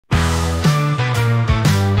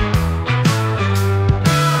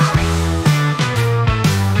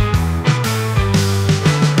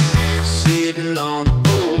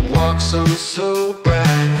so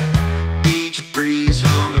bright. Beach breeze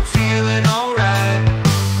hum, I'm feeling alright.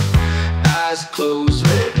 Eyes closed,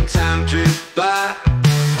 letting time drift by.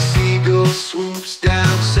 Seagull swoops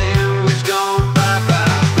down, saying we've gone bye,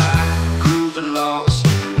 bye, bye. Grooving lost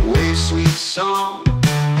in a wave sweet song.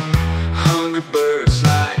 Hungry birds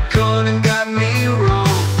like calling got me wrong.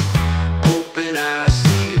 Open eyes,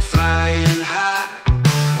 see it flying high.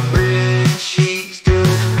 Red cheeks, good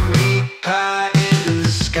meat pie in the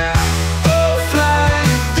sky. Oh,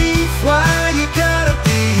 flying deep, why you gotta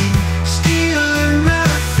be stealing my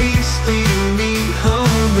feast, leaving me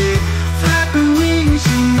hungry. Flapping wings,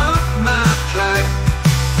 you mark my plight.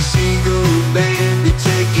 Seagull band, you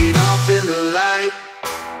take it off in the light.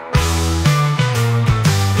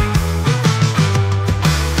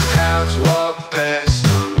 Clouds walk past,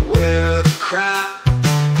 unaware of the crowd.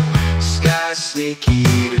 Sky sneaky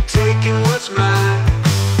to taking what's mine.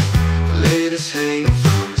 Let us hang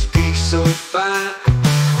from this peak so fine.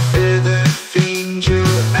 Feathered fiend, you're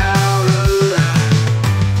out of line.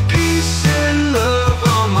 Peace and love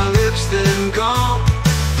on my lips, then gone.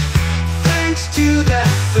 Thanks to that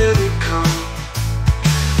feathered calm.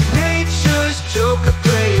 Nature's joker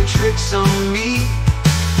playing tricks on me.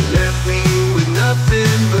 Left me with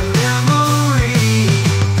nothing but memories.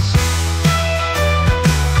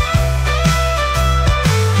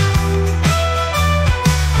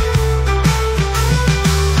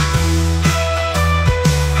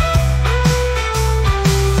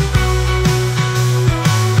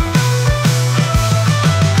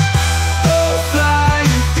 Oh,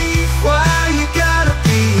 flying thief, why you gotta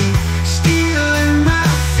be stealing my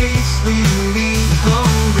feast, leaving me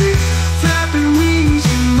hungry. Flapping wings,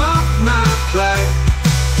 you mock my plight.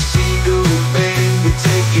 Seagull band, you're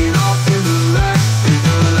taking off in the light, in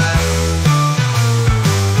the light.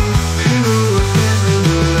 In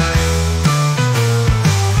the light.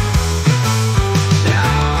 Now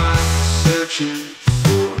I'm searching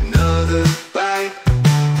for another bite.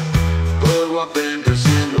 Boardwalk benders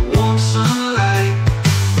in the warm sunlight.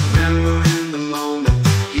 Remembering the moment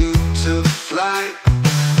you took flight.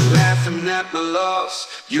 Laughing at my loss,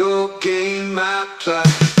 your game, my plight.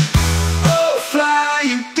 Oh,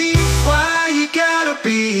 flying thief, why you gotta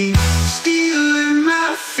be stealing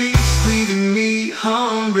my feast, leaving me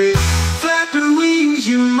hungry. Flapping wings,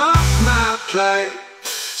 you mock my plight.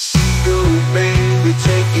 Seagull band, we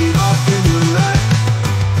take it off in the light.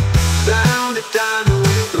 Found a diner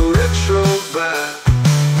with a retro vibe.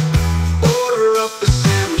 Order up a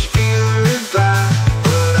sandwich, feeling revived.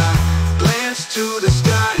 But I glance to the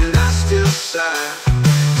sky and I still sigh.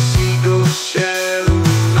 Seagull's shadow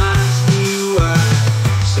reminds me why.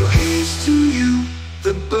 So here's to you,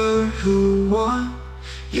 the bird who won.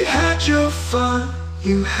 You had your fun,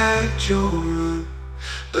 you had your run.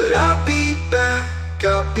 But I'll be back,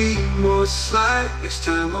 I'll be more sly. Next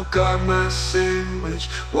time I'll guard my sandwich,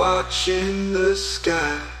 watching the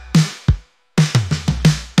sky.